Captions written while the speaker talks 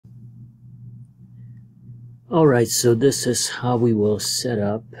Alright, so this is how we will set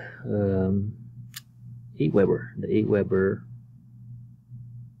up aWeber, the aWeber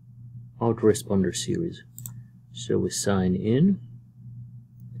Autoresponder Series. So we sign in,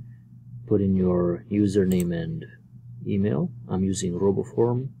 put in your username and email. I'm using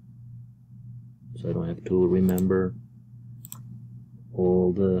RoboForm, so I don't have to remember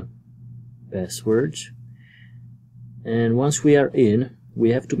all the passwords. And once we are in,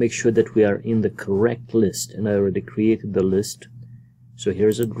 we have to make sure that we are in the correct list, and I already created the list. So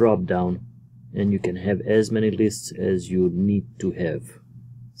here's a drop down, and you can have as many lists as you need to have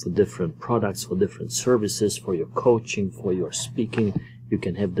for different products, for different services, for your coaching, for your speaking. You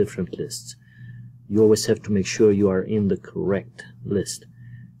can have different lists. You always have to make sure you are in the correct list.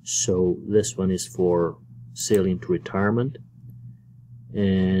 So this one is for sale into retirement,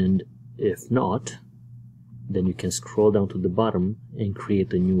 and if not, then you can scroll down to the bottom and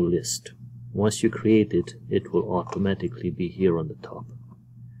create a new list. Once you create it, it will automatically be here on the top.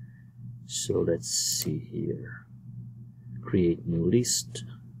 So let's see here. Create new list,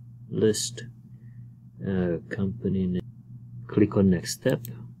 company name. Click on next step,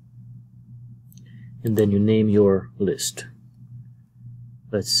 and then you name your list.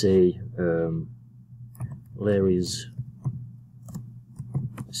 Let's say Larry's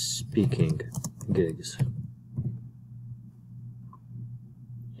speaking gigs.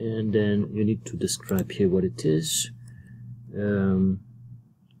 And then you need to describe here what it is.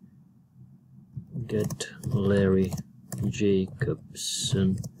 Get Larry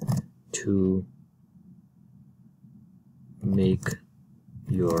Jacobson to make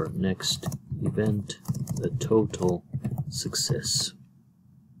your next event a total success.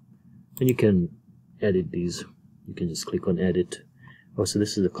 And you can edit these. You can just click on edit. Oh, so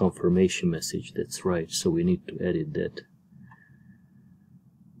this is a confirmation message. That's right. So we need to edit that.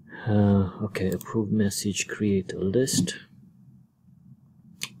 Okay, approved message, create a list,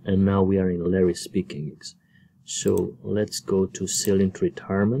 and now we are in Larry speaking gigs. So let's go to sale into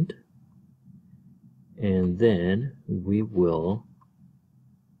retirement, and then we will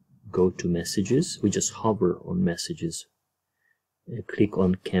go to messages. We just hover on messages and click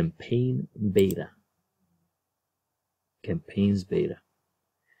on campaign beta, campaigns beta,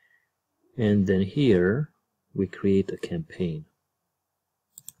 and then here we create a campaign.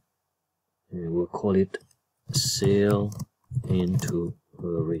 And we'll call it sale into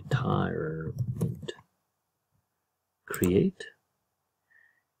retirement. Create.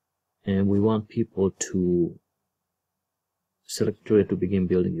 And we want people to select to begin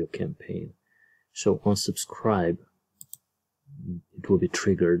building your campaign. So on subscribe, it will be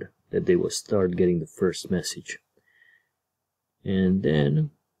triggered that they will start getting the first message. And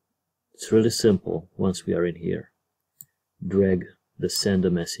then it's really simple. Once we are in here, drag the send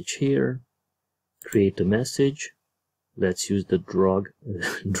a message here. Create a message. Let's use the drag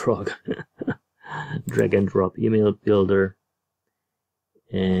and drop email builder,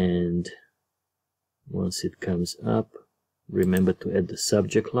 and once it comes up, remember to add the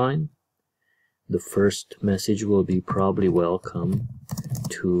subject line. The first message will be probably welcome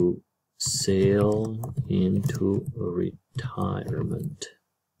to sale into retirement,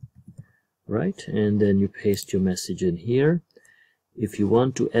 right? And then you paste your message in here. If you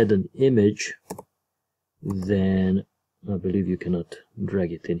want to add an image, then I believe you cannot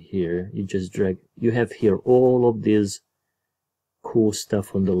drag it in here. You just drag. You have here all of this cool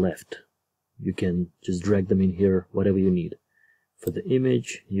stuff on the left. You can just drag them in here, whatever you need. For the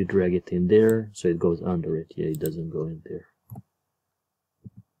image, you drag it in there so it goes under it. Yeah, it doesn't go in there.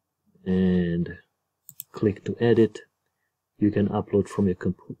 And click to edit. You can upload from your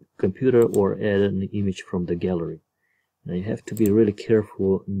computer or add an image from the gallery. Now you have to be really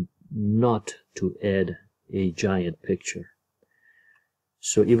careful not to add a giant picture.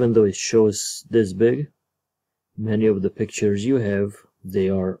 So even though it shows this big, many of the pictures you have, they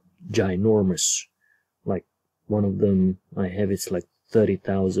are ginormous. Like one of them I have, it's like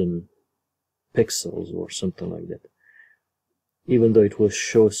 30,000 pixels or something like that. Even though it will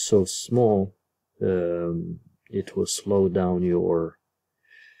show so small, it will slow down your,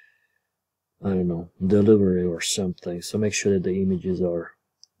 I don't know, delivery or something. So make sure that the images are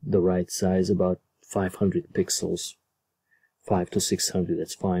the right size, about 500 pixels, 500 to 600,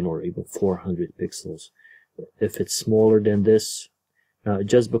 that's fine, or even 400 pixels. If it's smaller than this, now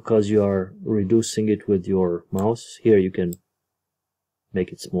just because you are reducing it with your mouse, here you can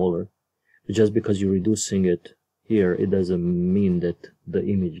make it smaller, but just because you're reducing it here, it doesn't mean that the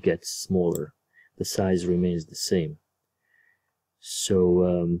image gets smaller. The size remains the same.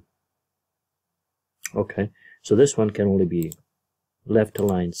 So, okay, so this one can only be left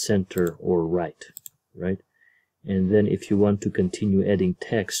aligned, center, or right, right? And then if you want to continue adding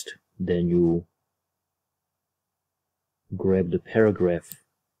text, then you grab the paragraph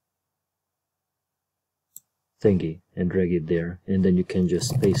thingy and drag it there, and then you can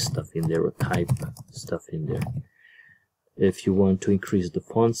just paste stuff in there or type stuff in there. If you want to increase the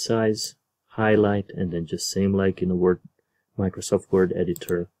font size, highlight, and then just same like in a Microsoft Word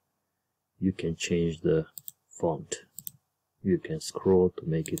editor, you can change the font. You can scroll to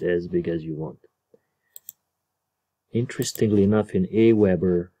make it as big as you want. Interestingly enough, in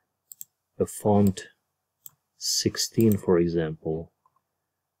aWeber, a font 16, for example,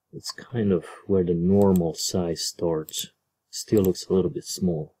 it's kind of where the normal size starts. Still looks a little bit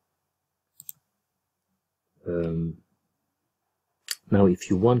small. Now if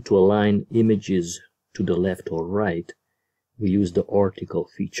you want to align images to the left or right, we use the article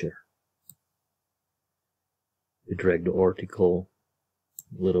feature. We drag the article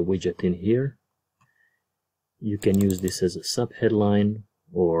little widget in here. You can use this as a subheadline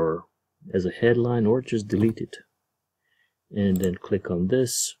or as a headline, or just delete it. And then click on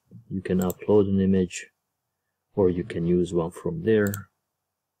this. You can upload an image, or you can use one from there.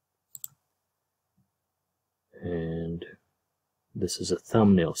 And this is a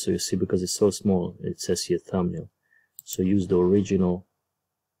thumbnail, so you see, because it's so small, it says here thumbnail. So use the original,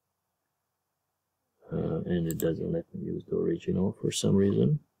 and it doesn't let me use the original for some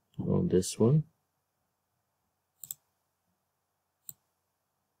reason on this one.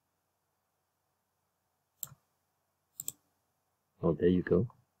 Oh, there you go.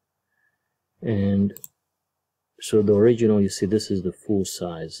 And so the original, you see, this is the full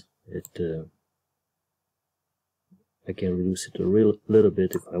size. I can reduce it a little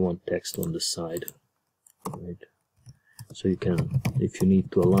bit if I want text on the side, right? So you can, if you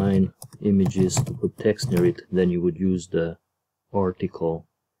need to align images to put text near it, then you would use the article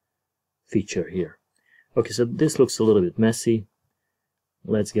feature here. Okay, so this looks a little bit messy.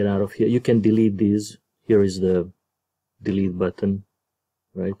 Let's get out of here. You can delete these. Here is the delete button,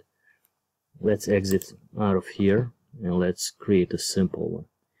 right? Let's exit out of here and let's create a simple one.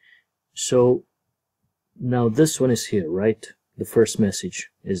 So now this one is here, right? The first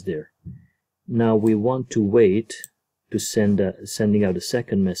message is there. Now we want to wait to sending out the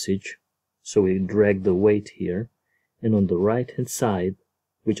second message, so we drag the wait here, and on the right hand side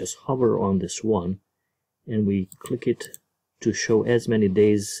we just hover on this one and we click it to show as many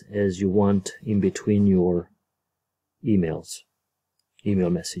days as you want in between your email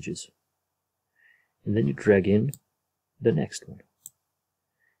messages. And then you drag in the next one.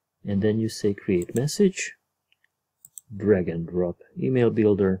 And then you say create message, drag and drop email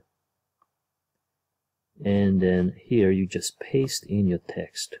builder, and then here you just paste in your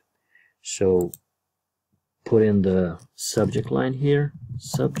text. So put in the subject line here,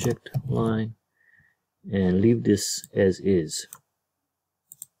 subject line, and leave this as is,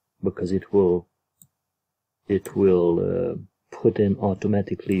 because it will put in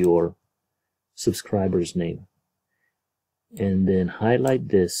automatically your subscriber's name. And then highlight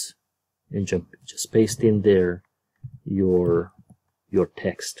this and just paste in there your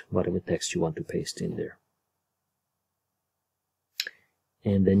text, whatever text you want to paste in there.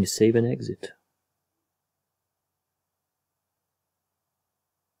 And then you save and exit.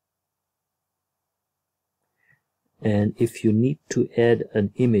 And if you need to add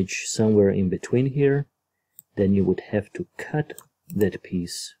an image somewhere in between here, then you would have to cut that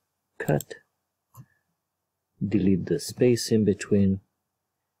piece, delete the space in between,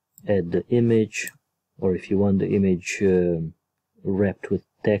 add the image, or if you want the image wrapped with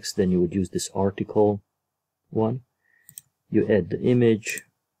text, then you would use this article one. You add the image,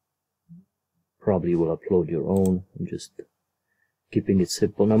 probably will upload your own. I'm just keeping it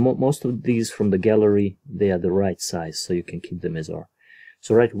simple. Now most of these from the gallery, they are the right size, so you can keep them as are.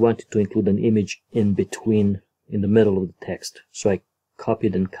 So right, we wanted to include an image in between, in the middle of the text. So I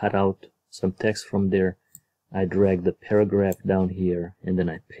copied and cut out some text from there. I drag the paragraph down here, and then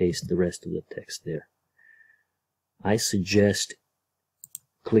I paste the rest of the text there. I suggest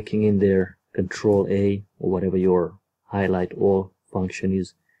clicking in there, Control A, or whatever your highlight all function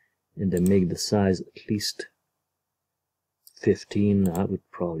is, and then make the size at least 15. I would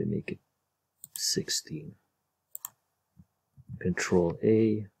probably make it 16. Control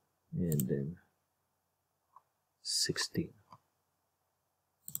A, and then 16.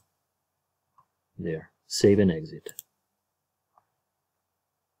 There. Save and exit.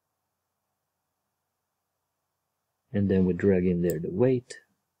 And then we drag in there the weight.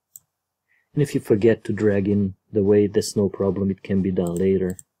 And if you forget to drag in the weight, that's no problem. It can be done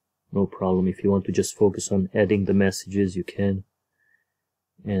later. No problem. If you want to just focus on adding the messages, you can.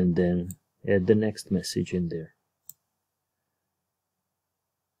 And then add the next message in there.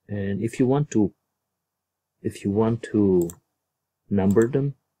 And if you want to number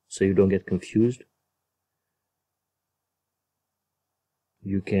them so you don't get confused,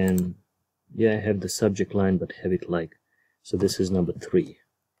 you can, have the subject line, but have it like, so this is number 3,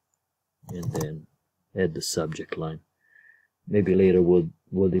 and then add the subject line. Maybe later we'll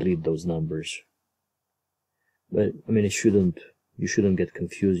delete those numbers, but I mean, you shouldn't get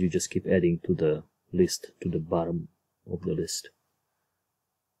confused. You just keep adding to the list, to the bottom of the list.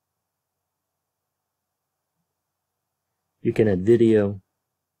 You can add video,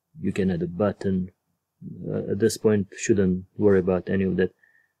 you can add a button. At this point, shouldn't worry about any of that.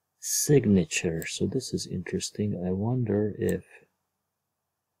 Signature. So this is interesting. I wonder if,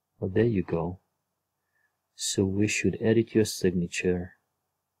 well, there you go. So we should edit your signature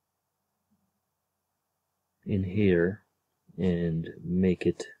in here and make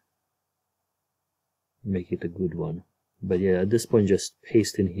it a good one. But yeah, at this point, just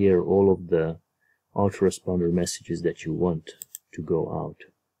paste in here all of the autoresponder messages that you want to go out.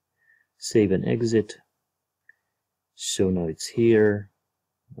 Save and exit. So now it's here.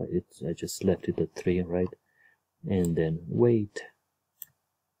 I just left it at 3, right? And then wait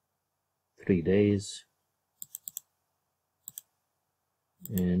 3 days.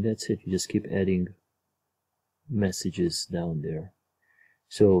 And that's it. You just keep adding messages down there.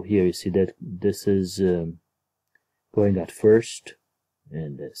 So here you see that this is going out first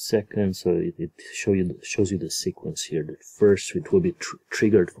and second. So it shows you the sequence here. That first it will be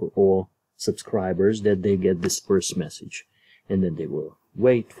triggered for all subscribers, that they get this first message, and then they will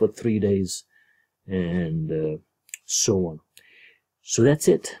wait for 3 days, and so on. So that's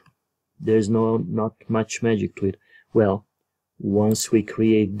it. There's not much magic to it. Well, once we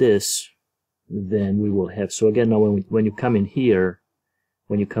create this, then we will have, so again, now when you come in here,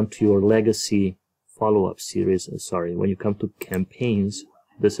 when you come to your legacy follow-up series, when you come to campaigns,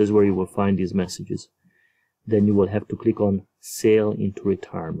 this is where you will find these messages. Then you will have to click on Sale into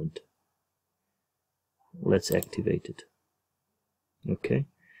Retirement. Let's activate it. Okay,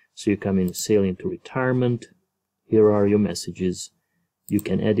 so you come in Sale into Retirement. Here are your messages. You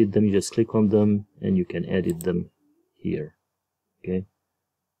can edit them. You just click on them and you can edit them here. Okay,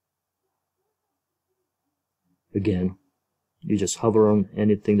 again, you just hover on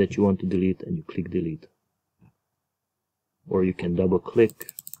anything that you want to delete and you click delete, or you can double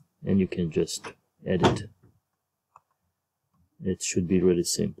click and you can just edit. It should be really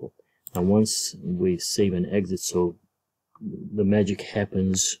simple. Now once we save and exit, so the magic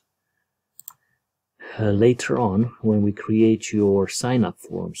happens later on when we create your sign-up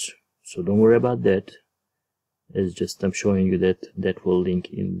forms. So don't worry about that. It's just I'm showing you that will link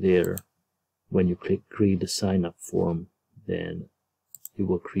in there. When you click create the sign-up form, then you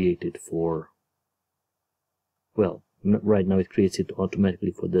will create it for, well, right now it creates it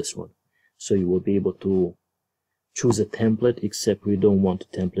automatically for this one. So you will be able to choose a template, except we don't want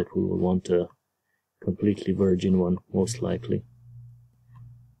a template. We will want a completely virgin one, most likely.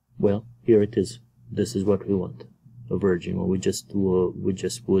 Well, here it is. This is what we want, a virgin one. We just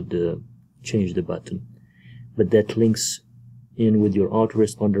would change the button, but that links in with your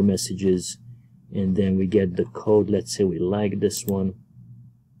autoresponder messages, and then we get the code. Let's say we like this one.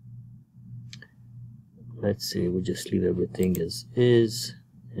 Let's say we just leave everything as is,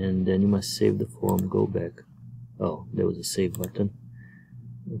 and then you must save the form. Go back. Oh, there was a save button.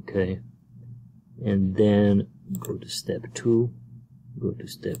 Okay, and then go to step 2, go to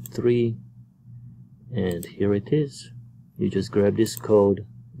step 3, and here it is. You just grab this code,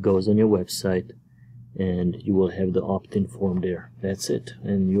 goes on your website, and you will have the opt-in form there. That's it,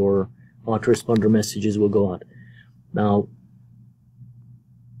 and your autoresponder messages will go out. Now,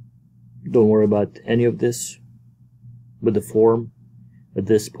 don't worry about any of this with the form. At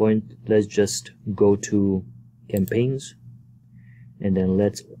this point, let's just go to campaigns, and then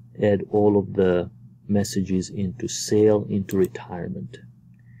let's add all of the messages into Sale into Retirement.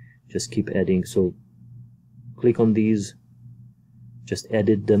 Just keep adding. So click on these, just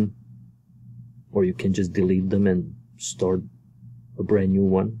edit them, or you can just delete them and start a brand new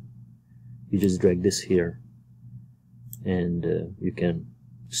one. You just drag this here, and you can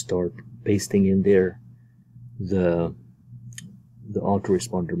start pasting in there the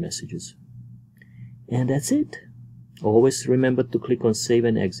autoresponder messages. And that's it. Always remember to click on Save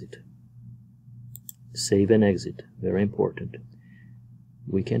and Exit. Save and Exit, very important.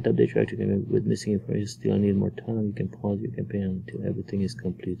 We can't update your active with missing information. Still need more time. You can pause your campaign until everything is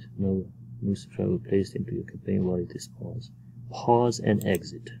complete. No new subscriber placed into your campaign while it is paused. Pause and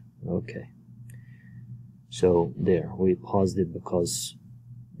exit. Okay. So there, we paused it because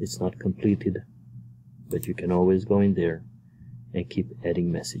it's not completed, but you can always go in there and keep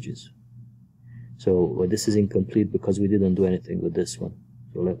adding messages. So this is incomplete because we didn't do anything with this one.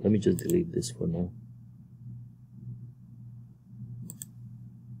 So let me just delete this for now.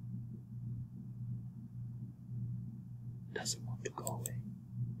 Doesn't want to go away.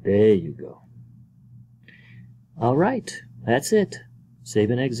 There you go. All right, that's it.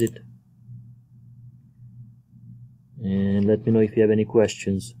 Save and exit. And let me know if you have any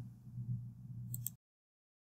questions.